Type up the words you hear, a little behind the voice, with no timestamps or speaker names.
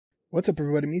What's up,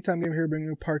 everybody? MeTime Game here, bringing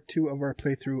you part 2 of our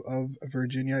playthrough of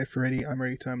Virginia. If you're ready, I'm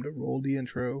ready. Time to roll the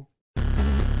intro.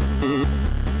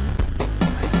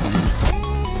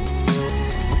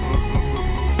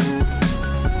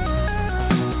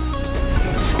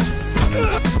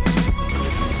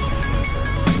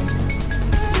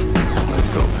 Let's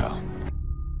go, pal.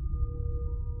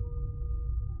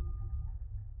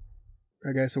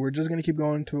 Alright, guys, so we're just going to keep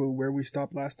going to where we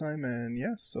stopped last time, and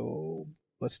yeah, so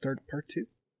let's start part 2.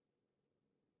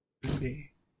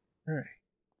 Alright.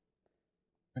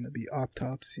 Gonna be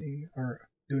autopsying, or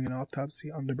doing an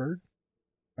autopsy on the bird.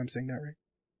 I'm saying that right.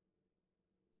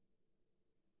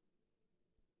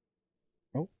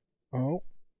 Oh.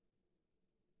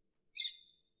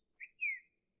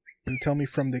 Can you tell me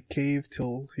from the cave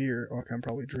till here? Okay, I'm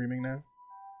probably dreaming now.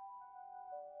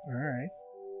 Alright.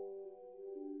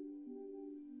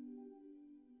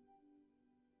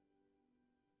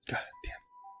 God damn.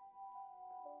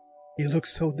 He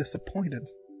looks so disappointed.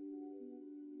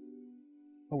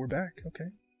 Oh, we're back. Okay.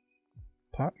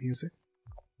 Pop music.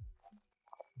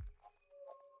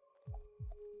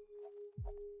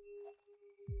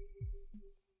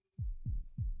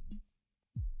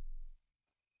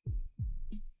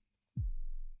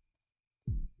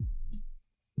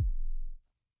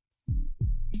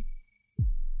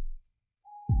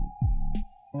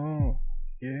 Oh,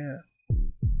 yeah.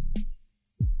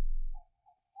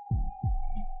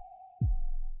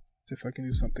 See if I can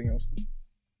do something else.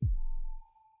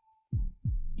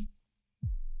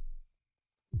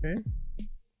 Okay.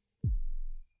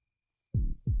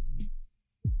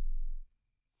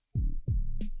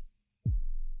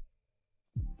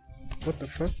 What the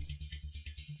fuck?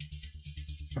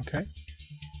 Okay.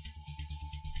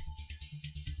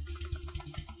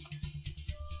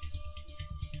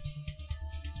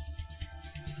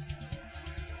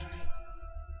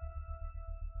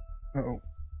 Uh-oh.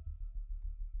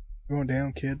 Going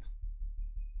down, kid.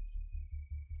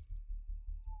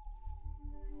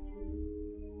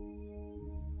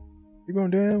 You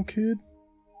going down, kid?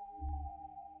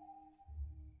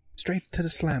 Straight to the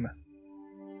slammer.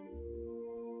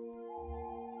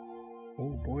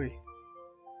 Oh boy.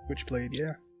 Witchblade,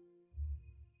 yeah.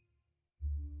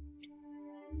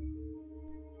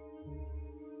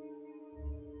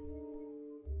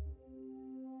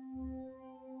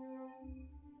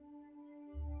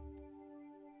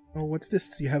 Oh, what's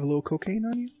this? You have a little cocaine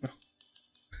on you? Oh.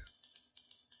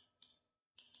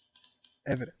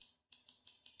 Evident.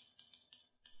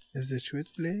 Is it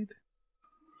Switchblade?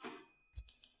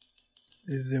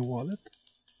 Is it wallet?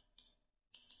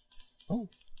 Oh.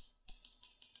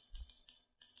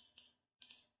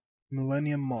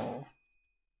 Millennium Mall.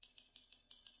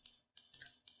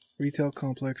 Retail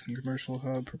complex and commercial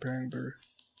hub preparing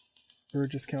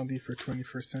Burgess County for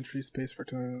 21st century space for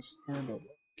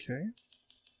okay.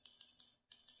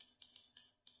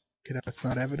 Okay, that's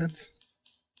not evidence.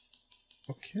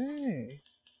 Okay.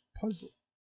 Puzzle.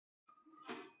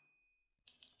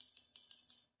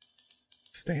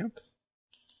 Stamp.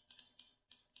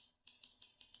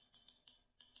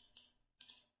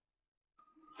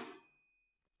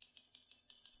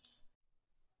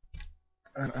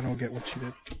 I don't get what you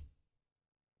did.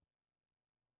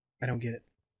 I don't get it.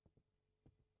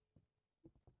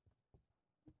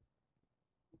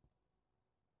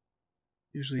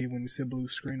 Usually when we see a blue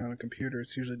screen on a computer,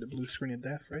 it's usually the blue screen of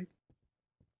death, right?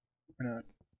 Or not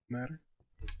matter?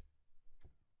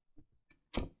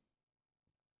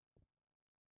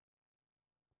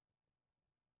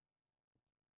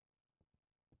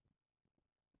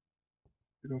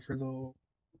 We go for a little...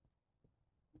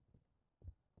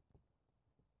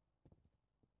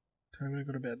 Time to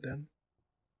go to bed then.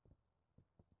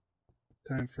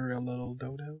 Time for a little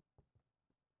dodo.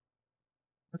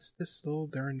 What's this little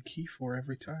darn key for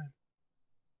every time?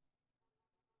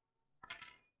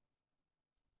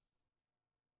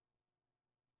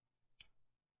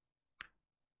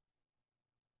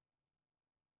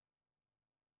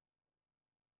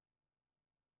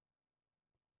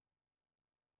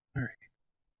 Alright.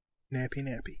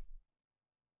 Nappy.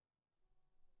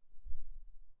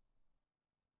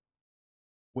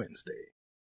 Wednesday.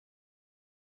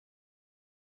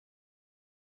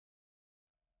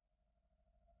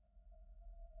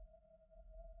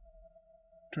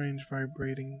 Strange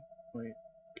vibrating. Wait,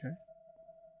 okay.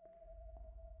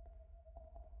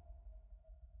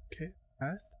 Okay,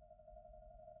 that.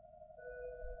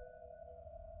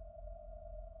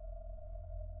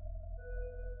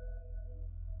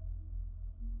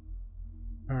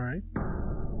 Alright.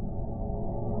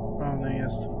 Oh, no,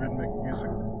 yes, rhythmic music.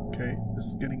 Okay, this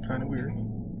is getting kind of weird.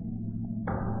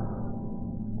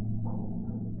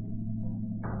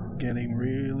 getting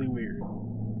really weird.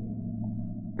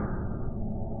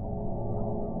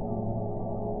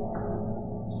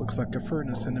 This looks like a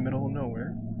furnace in the middle of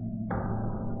nowhere.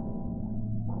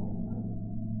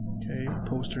 Okay,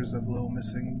 posters of little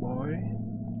missing boy.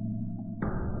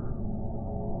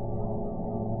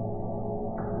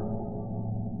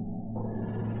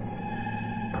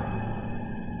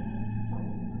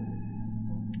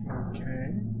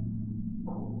 Okay.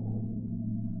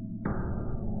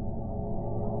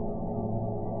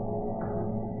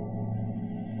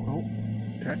 Oh,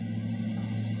 okay.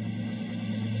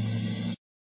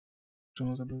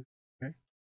 Okay.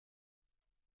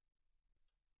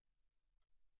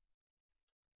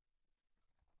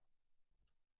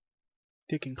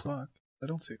 Ticking clock. I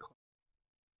don't say clock.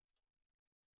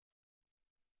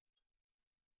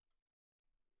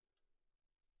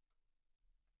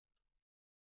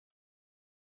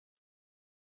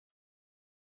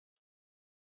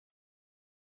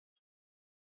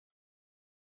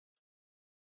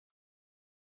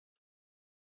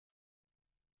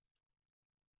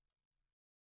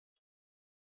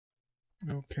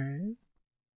 Okay.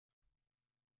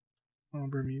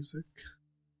 Somber music.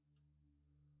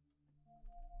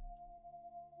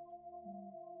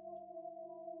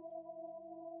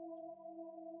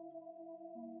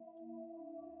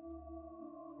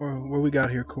 What we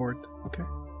got here, Cord? Okay.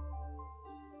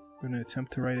 I'm gonna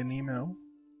attempt to write an email.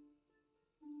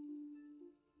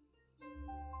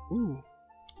 Ooh.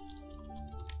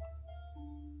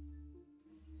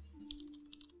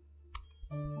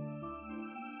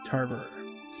 Tarver,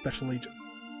 Special Agent.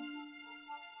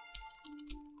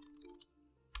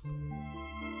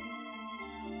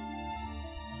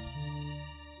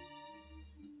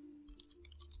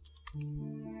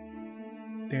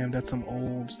 Damn, that's some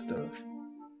old stuff.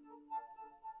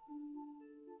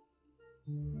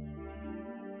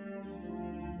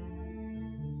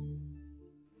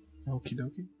 Okie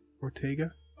dokie.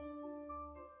 Ortega.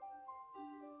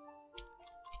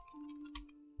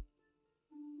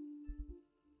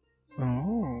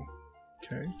 Oh,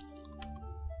 okay.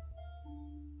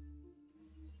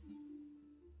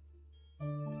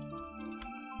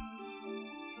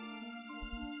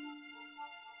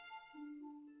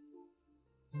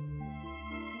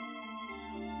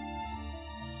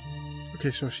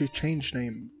 Okay, so she changed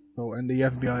name. Oh, and the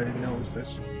FBI knows that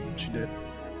she did.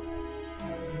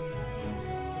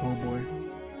 Oh boy.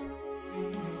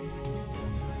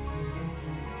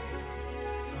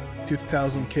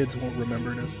 2,000 kids won't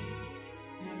remember this.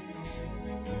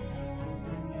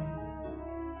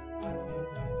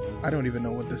 I don't even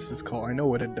know what this is called. I know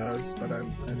what it does, but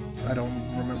I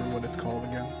don't remember what it's called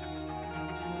again.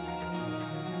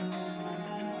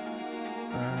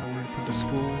 We're gonna put the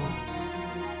school.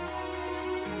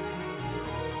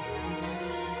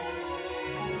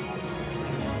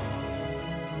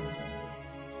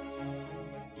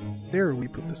 There we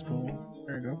put the spool.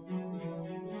 There you go.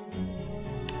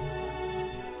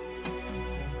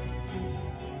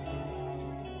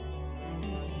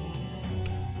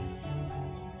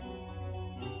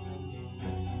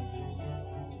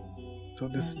 So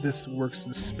this works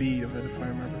the speed of it, if I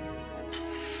remember.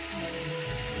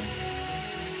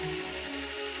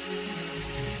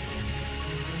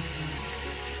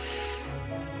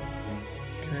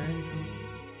 Okay.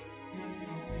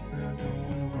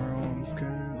 One of our own.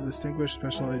 Okay. Distinguished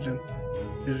Special Agent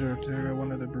Ortega,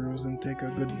 one of the bureau's intake, a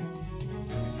good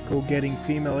go-getting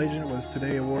female agent, was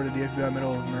today awarded the FBI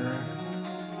Medal of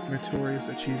Meritorious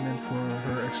Achievement for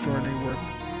her extraordinary work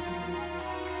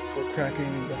for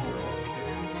cracking the whole.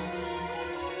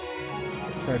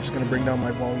 I'm just gonna bring down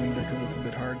my volume because it's a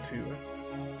bit hard to.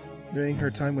 During her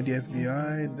time with the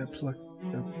FBI,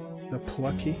 the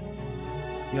plucky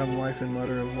young wife and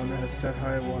mother of one that has set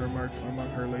high watermark among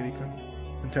her lady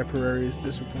contemporaries,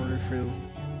 this reporter feels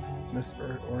Miss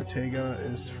Ortega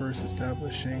is first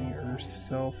establishing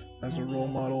herself as a role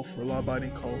model for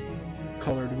law-abiding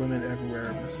colored women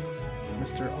everywhere.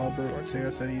 Mr. Albert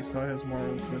Ortega said he saw his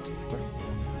moral influence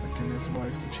in his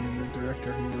wife's achievement.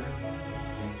 Director Hoover.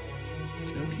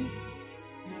 Okay.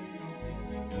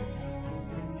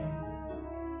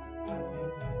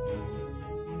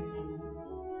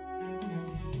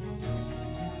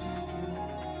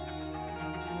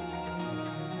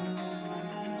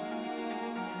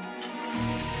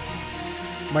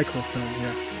 Microfilm,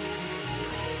 yeah.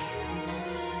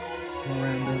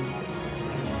 Random.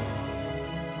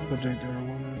 Subject or a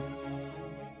woman.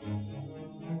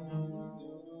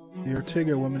 The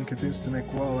Ortega woman continues to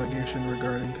make wild allegations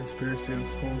regarding conspiracy and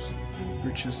supposed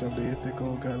breaches of the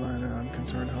ethical guideline, and I'm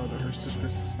concerned how her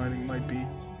suspicious finding might be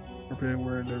appropriate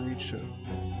where the reach of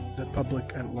the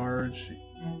public at large.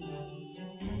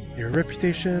 Your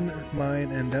reputation,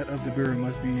 mine, and that of the Bureau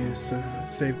must be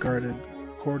safeguarded.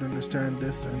 Court understand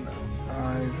this, and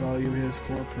I value his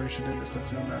cooperation in the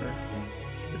sensitive matter.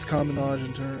 It's common knowledge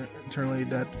internally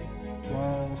that,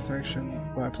 while sanctioned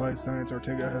by applied science,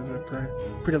 Ortega has a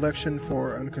predilection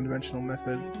for unconventional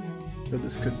method. Though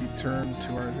this could be turned to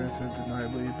our advantage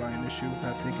undeniably by an issue,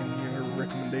 have taken your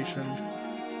recommendation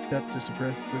step to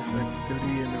suppress this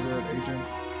activity in the road agent.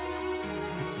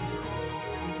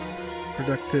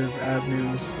 Productive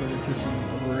avenues, but if this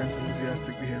over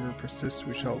enthusiastic behavior persists,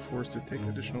 we shall force to take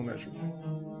additional measures.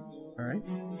 Alright.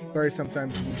 Sorry,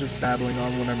 sometimes I'm just babbling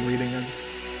on when I'm reading.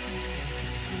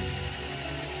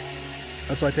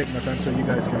 That's why I take my time so you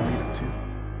guys can read it too.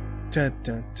 Dun,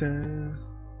 dun, dun.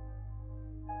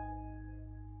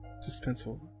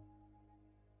 Suspenseful.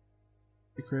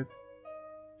 Secret.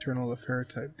 Internal affair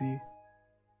type D.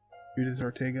 Judith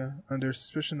Ortega, under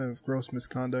suspicion of gross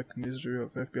misconduct, misery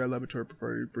of FBI laboratory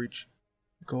proprietary breach,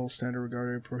 the gold standard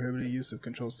regarding prohibited use of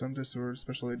controlled substance, or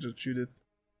Special Agent Judith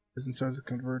is instructed to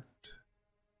convert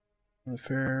an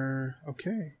affair.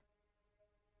 Okay.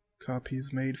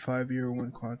 Copies made 5-year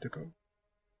 1 Quantico.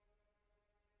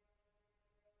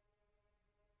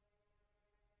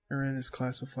 Aaron is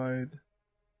classified.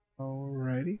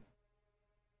 Alrighty.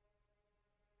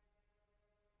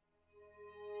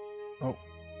 Oh.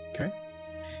 Okay.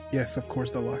 Yes, of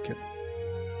course, the locket.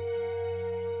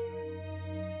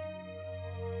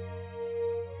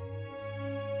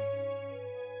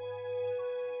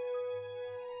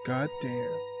 God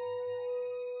damn.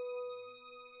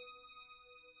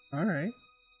 Alright.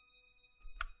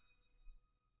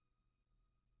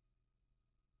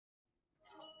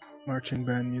 Marching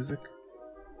band music.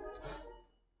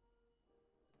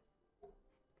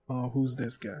 Oh, who's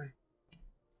this guy?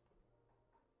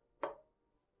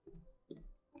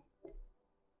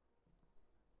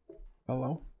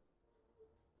 Hello?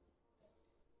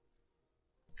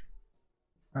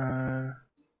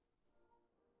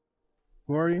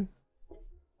 Who are you?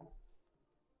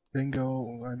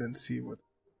 Bingo, I didn't see what.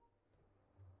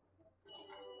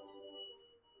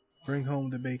 Bring home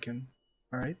the bacon.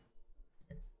 Alright.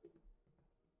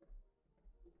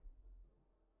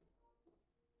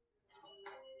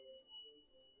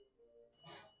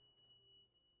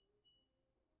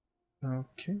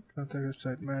 Okay, contact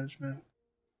website management.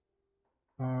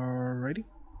 Alrighty.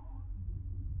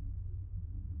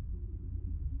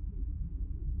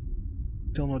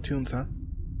 Still no tunes, huh?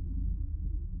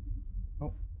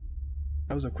 Oh,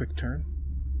 that was a quick turn.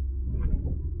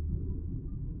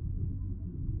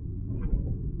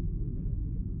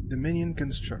 Dominion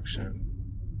Construction.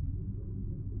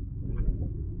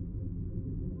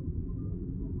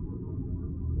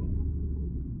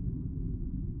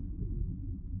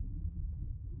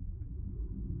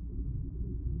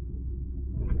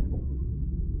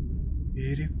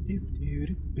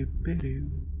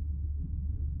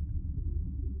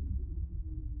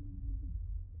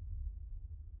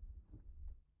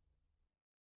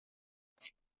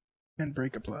 And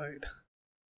brake applied.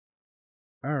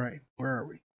 Alright, where are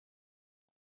we?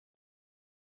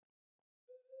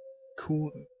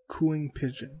 Cooing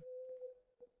pigeon.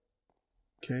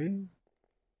 Okay.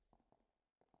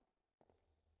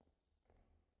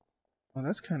 Oh,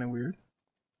 that's kind of weird.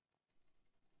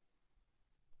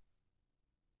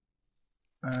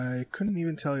 I couldn't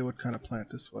even tell you what kind of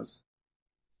plant this was.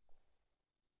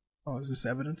 Oh, is this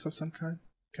evidence of some kind?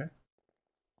 Okay.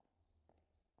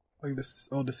 Like this.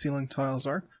 Oh, the ceiling tiles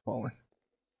are falling.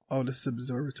 Oh, this is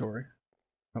observatory.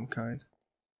 Some kind.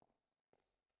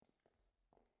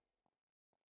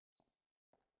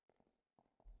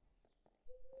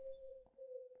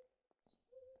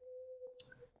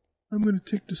 I'm gonna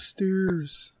take the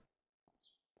stairs.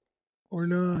 Or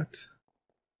not.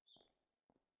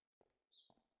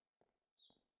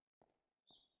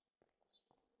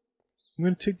 I'm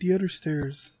gonna take the other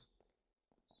stairs.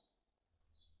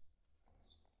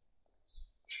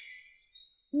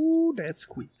 Ooh, that's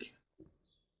quick.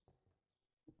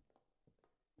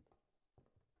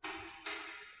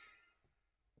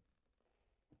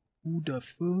 Who the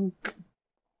fuck?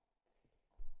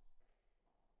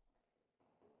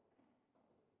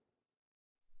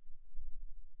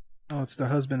 Oh, it's the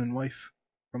husband and wife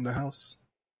from the house.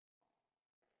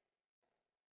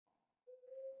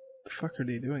 The fuck are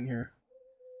they doing here?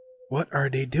 What are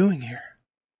they doing here?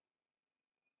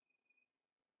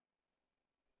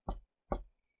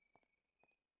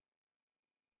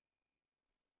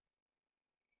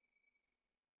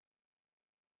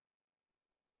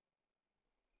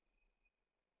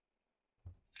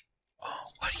 Oh,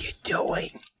 what are you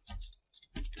doing?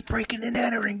 It's breaking and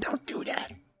entering. Don't do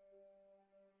that.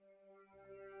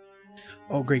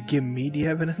 Oh great, give me the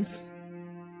evidence?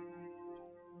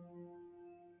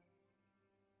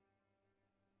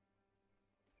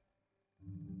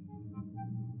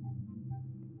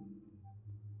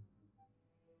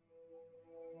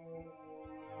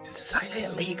 This is highly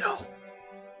illegal.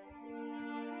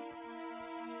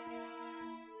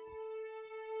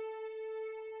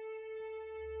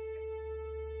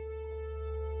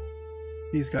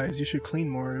 These guys, you should clean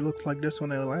more. It looked like this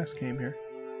when I last came here.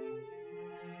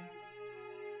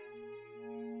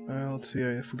 Let's see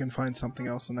if we can find something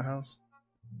else in the house.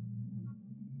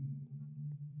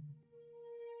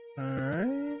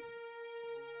 Alright.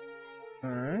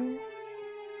 Alright.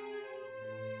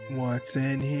 What's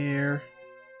in here?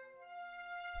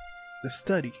 The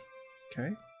study.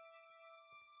 Okay.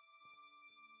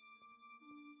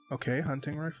 Okay,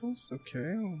 hunting rifles.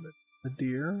 Okay, a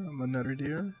deer. Another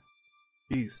deer.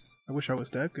 Jeez, I wish I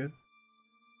was that good.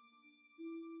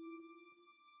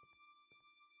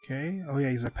 Okay, oh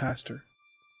yeah, he's a pastor.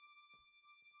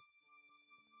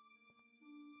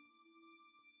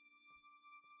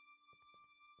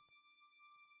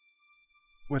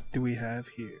 What do we have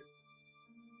here?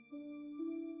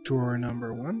 Drawer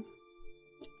number 1.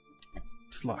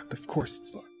 It's locked, of course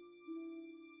it's locked.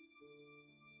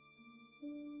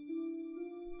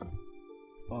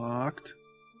 Locked.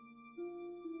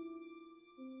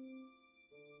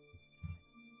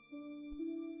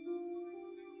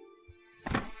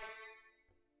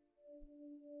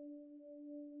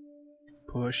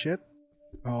 Push it.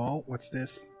 Oh, what's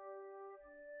this?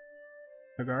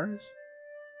 Cigars?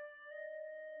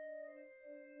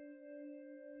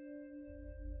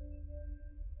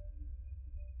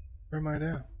 Where am I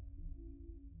now?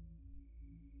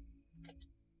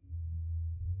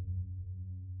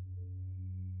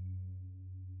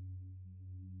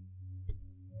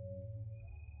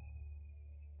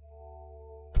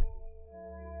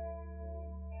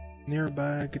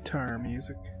 Nearby guitar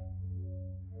music.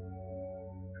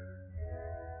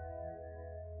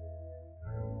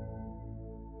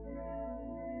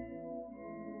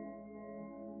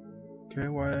 Okay,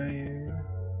 why?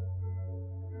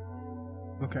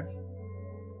 Okay.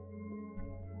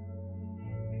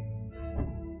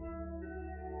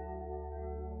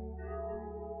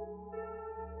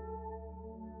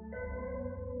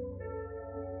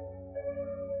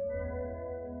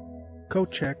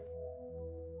 Code check.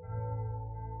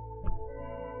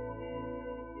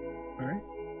 Alright.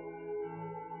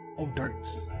 Oh,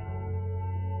 darts.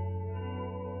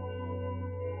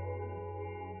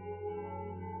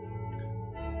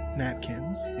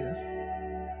 Napkins, yes.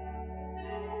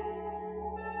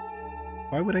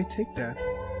 Why would I take that?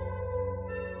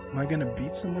 Am I gonna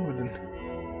beat someone with an...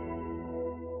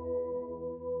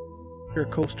 You're a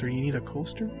coaster, you need a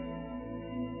coaster?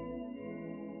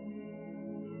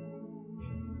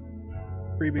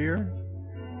 Free beer?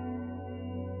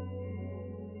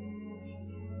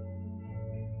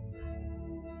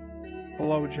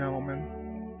 Hello, gentlemen.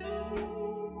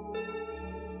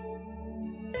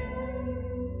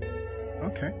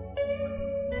 Okay.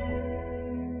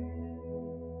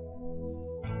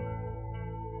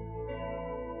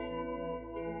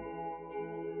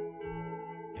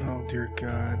 Oh, dear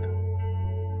God.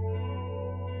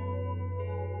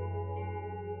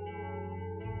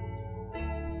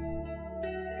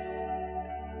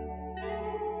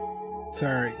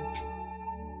 Sorry.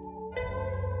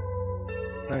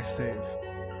 Nice save.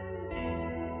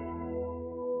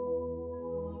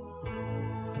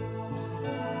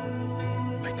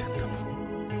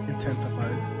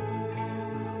 Intensifies.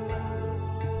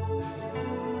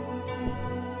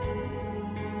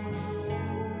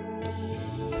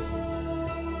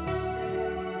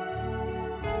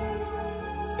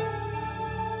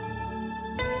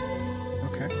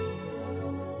 Okay.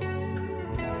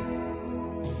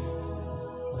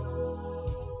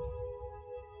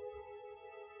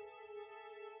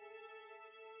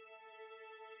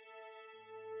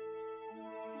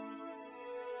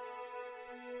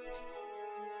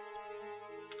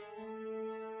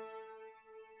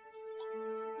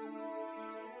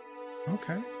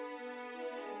 Okay.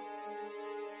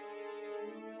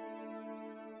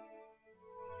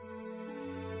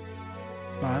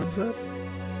 Bottoms up.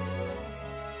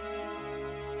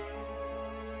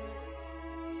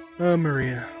 Oh,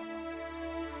 Maria.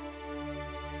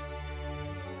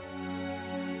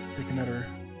 Take another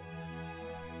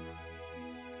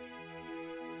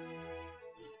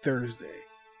Thursday.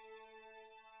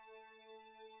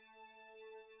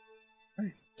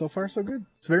 Alright, so far so good.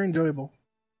 It's very enjoyable.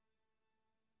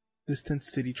 Distant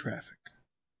city traffic.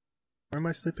 Where am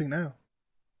I sleeping now?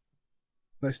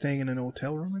 Was I staying in an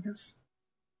hotel room, I guess?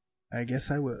 I guess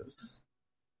I was.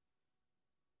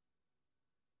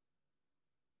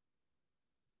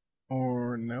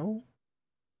 Or no?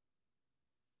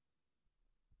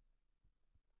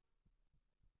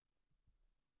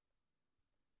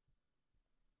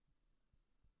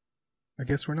 I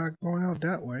guess we're not going out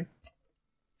that way.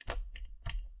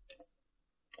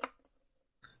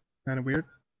 Kinda weird.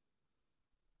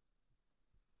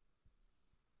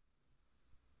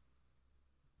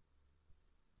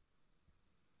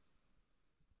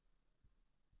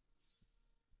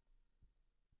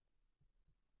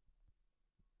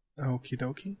 Okie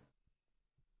dokie.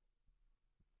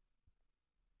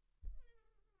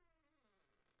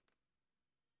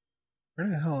 Where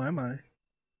the hell am I?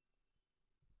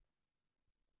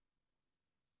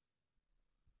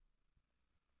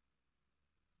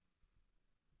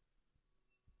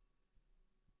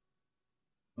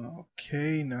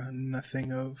 Okay,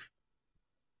 nothing of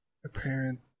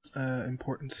apparent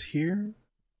importance here.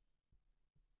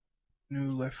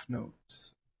 New left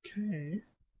notes. Okay.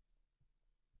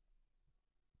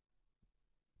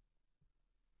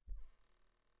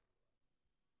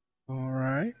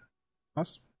 Alright.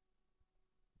 Awesome.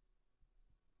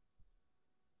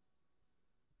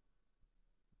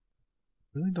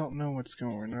 Really don't know what's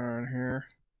going on here.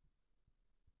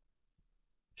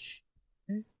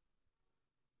 Okay.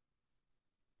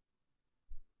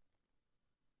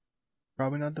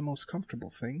 Probably not the most comfortable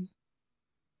thing.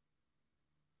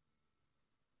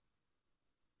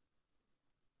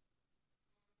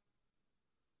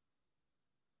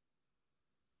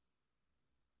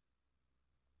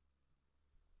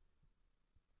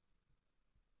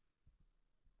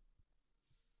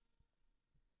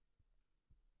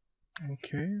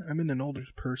 Okay, I'm in an older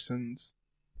person's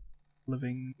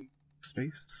living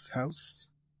space, house,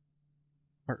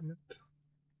 apartment.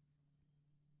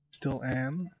 Still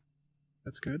am.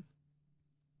 That's good.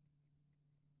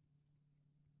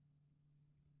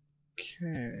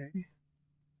 Okay.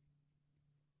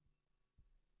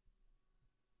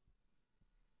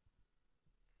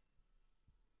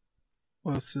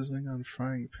 While sizzling on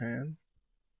frying pan.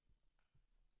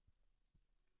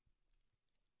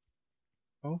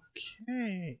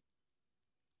 Okay.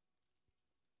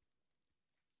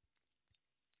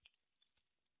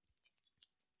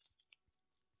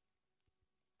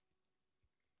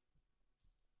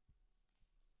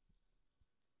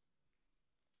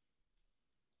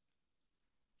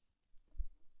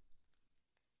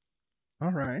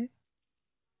 Alright.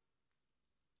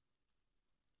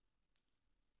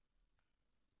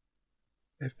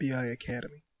 FBI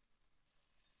Academy.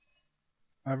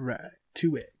 Alright,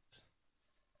 to it.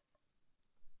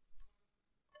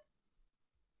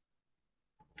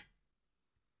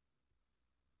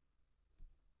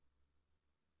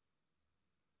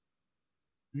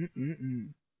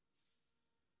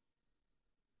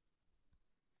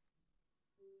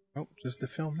 Oh, just the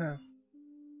film now.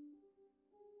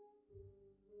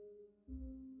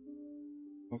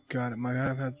 Oh god, am I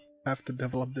gonna have to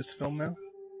develop this film now?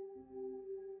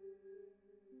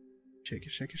 Shake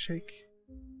it, shake it, shake.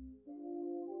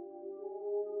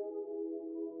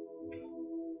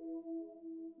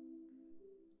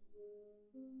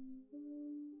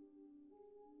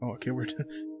 Oh, okay, we're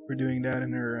doing that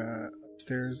in her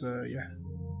upstairs. Yeah.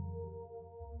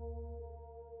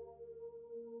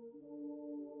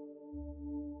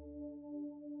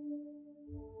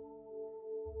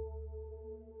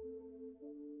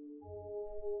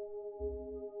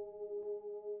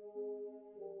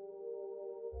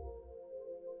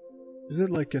 Is it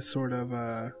like a sort of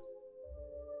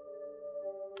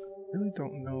really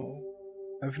don't know.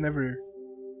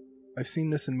 I've seen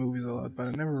this in movies a lot, but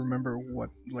I never remember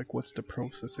what's the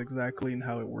process exactly and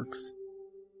how it works.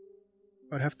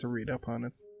 I'd have to read up on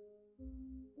it.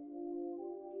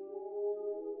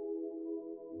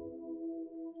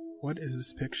 What is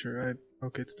this picture?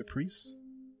 Okay, it's the priest.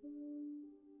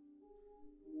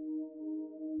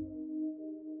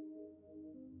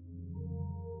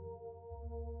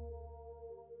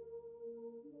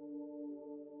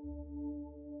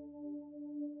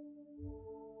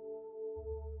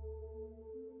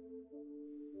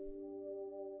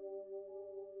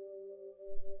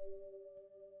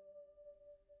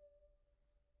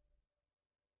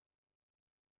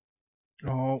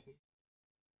 Oh,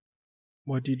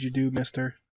 what did you do,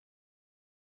 mister?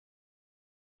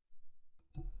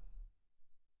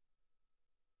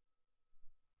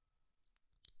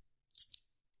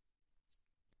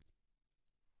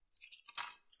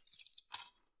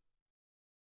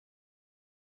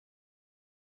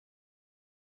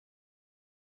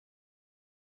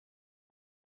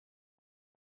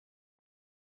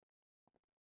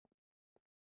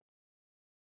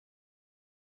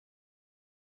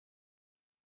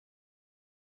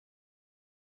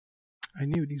 I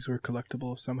knew these were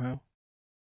collectible somehow.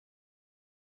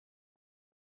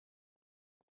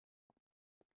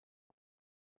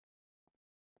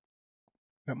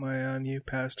 Got my eye on you,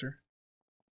 Pastor.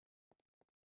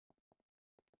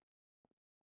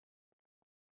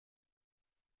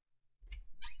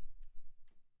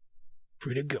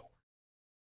 Free to go.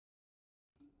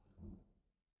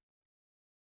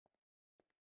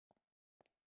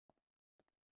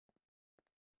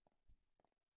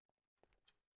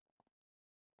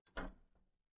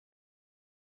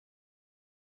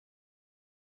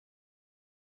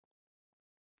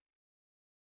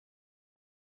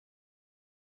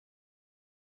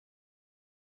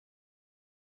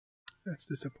 That's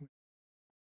disappointing.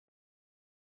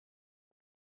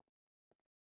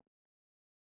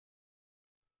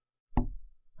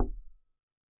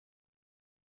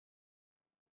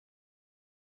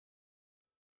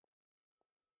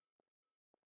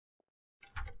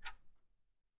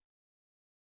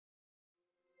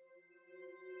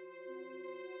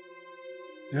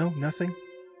 No, nothing.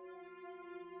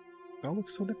 Y'all look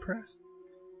so depressed.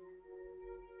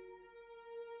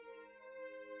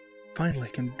 Finally,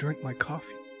 I can drink my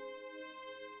coffee.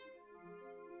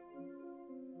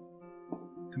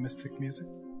 The mystic music.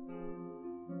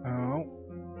 Oh.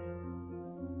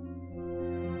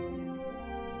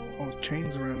 Oh,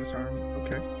 chains around his arms.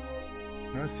 Okay.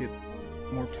 Now I see it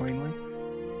more plainly.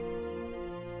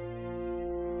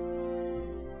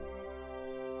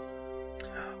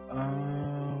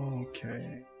 Oh,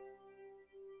 okay.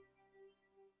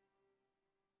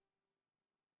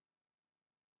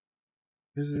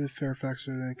 Visit Fairfax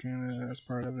Canada as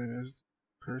part of the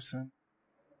person.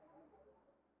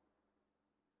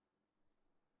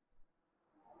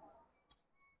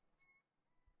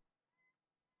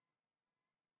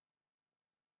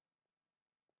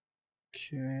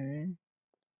 Okay.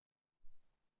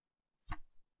 God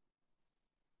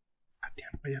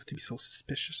damn, why do you have to be so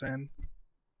suspicious, Anne?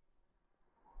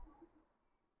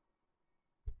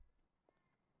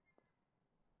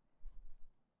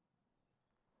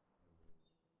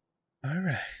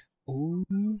 Alright. Ooh,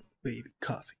 baby,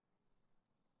 coffee.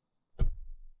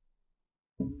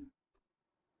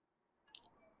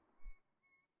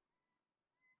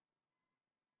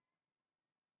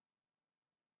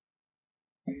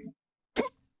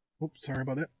 Oops, sorry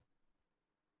about it.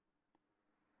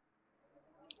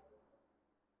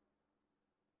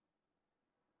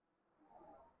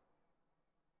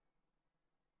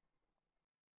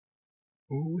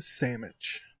 Ooh,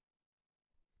 sandwich.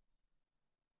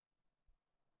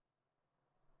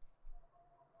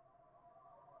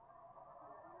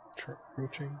 Truck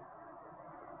approaching.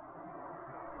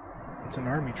 It's an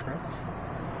army truck.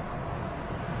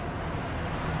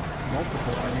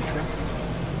 Multiple army trucks.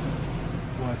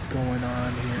 What's going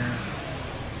on here?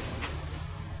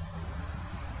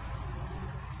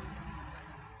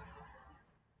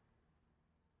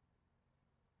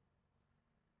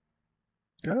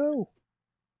 Go!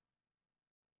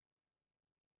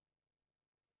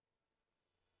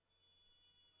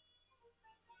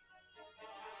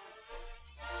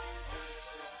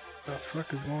 What the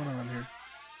fuck is going on here?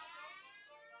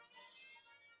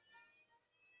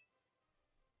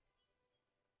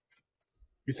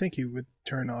 You think he would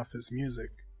turn off his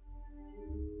music?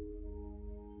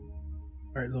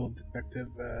 Alright, little detective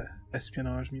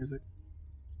espionage music.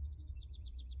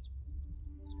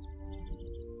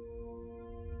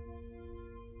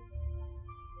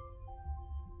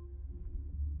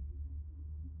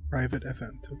 Private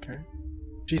event, okay.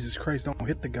 Jesus Christ, don't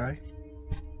hit the guy.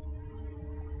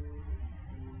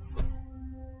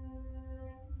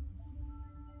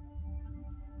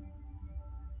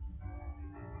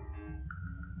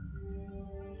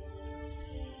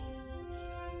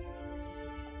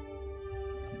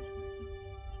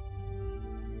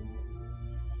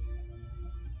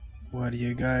 What are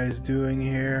you guys doing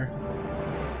here?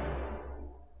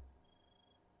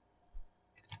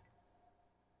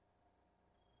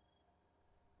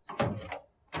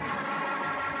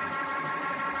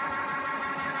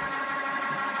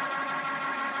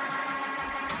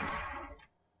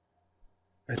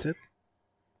 That's it?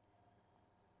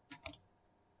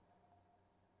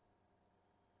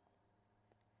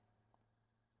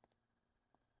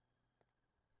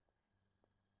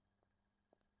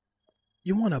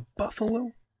 You want a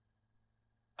buffalo?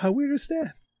 How weird is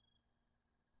that?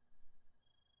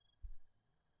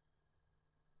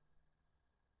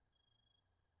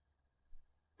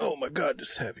 Oh my god,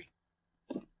 this is heavy.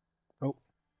 Oh,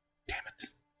 damn it.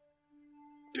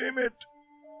 Damn it!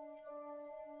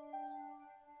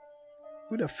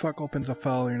 Who the fuck opens a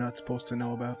file you're not supposed to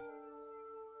know about?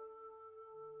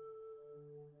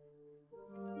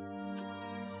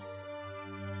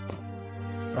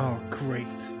 Oh, great.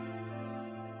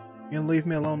 You gonna leave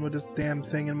me alone with this damn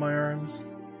thing in my arms?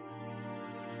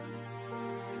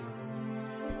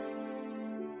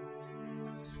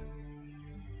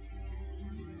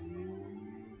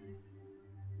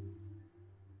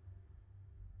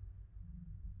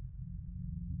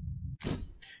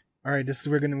 All right, this is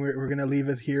we're gonna leave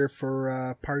it here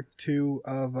for part 2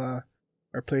 of our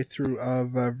playthrough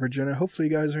of Virginia. Hopefully,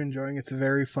 you guys are enjoying. It's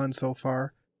very fun so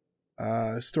far.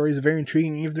 Story is very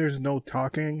intriguing. Even if there's no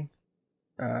talking,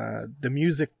 the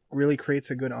music really creates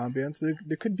a good ambience.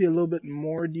 There could be a little bit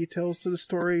more details to the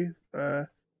story.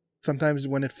 Sometimes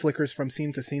when it flickers from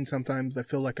scene to scene, sometimes I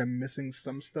feel like I'm missing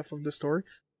some stuff of the story.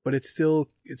 But it's still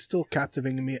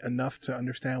captivating me enough to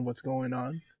understand what's going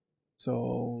on.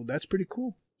 So that's pretty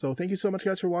cool. So thank you so much,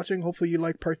 guys, for watching. Hopefully you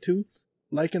like part 2.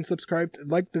 Like and subscribe.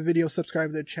 Like the video,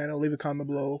 subscribe to the channel. Leave a comment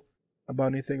below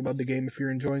about anything about the game if you're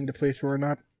enjoying the playthrough or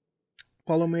not.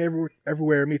 Follow me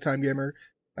everywhere, MeTimeGamer,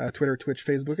 Twitter, Twitch,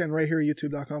 Facebook, and right here,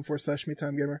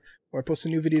 youtube.com/MeTimeGamer, where I post a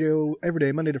new video every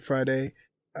day, Monday to Friday,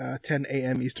 10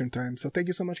 a.m. Eastern Time. So thank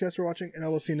you so much, guys, for watching, and I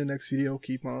will see you in the next video.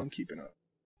 Keep on keeping up.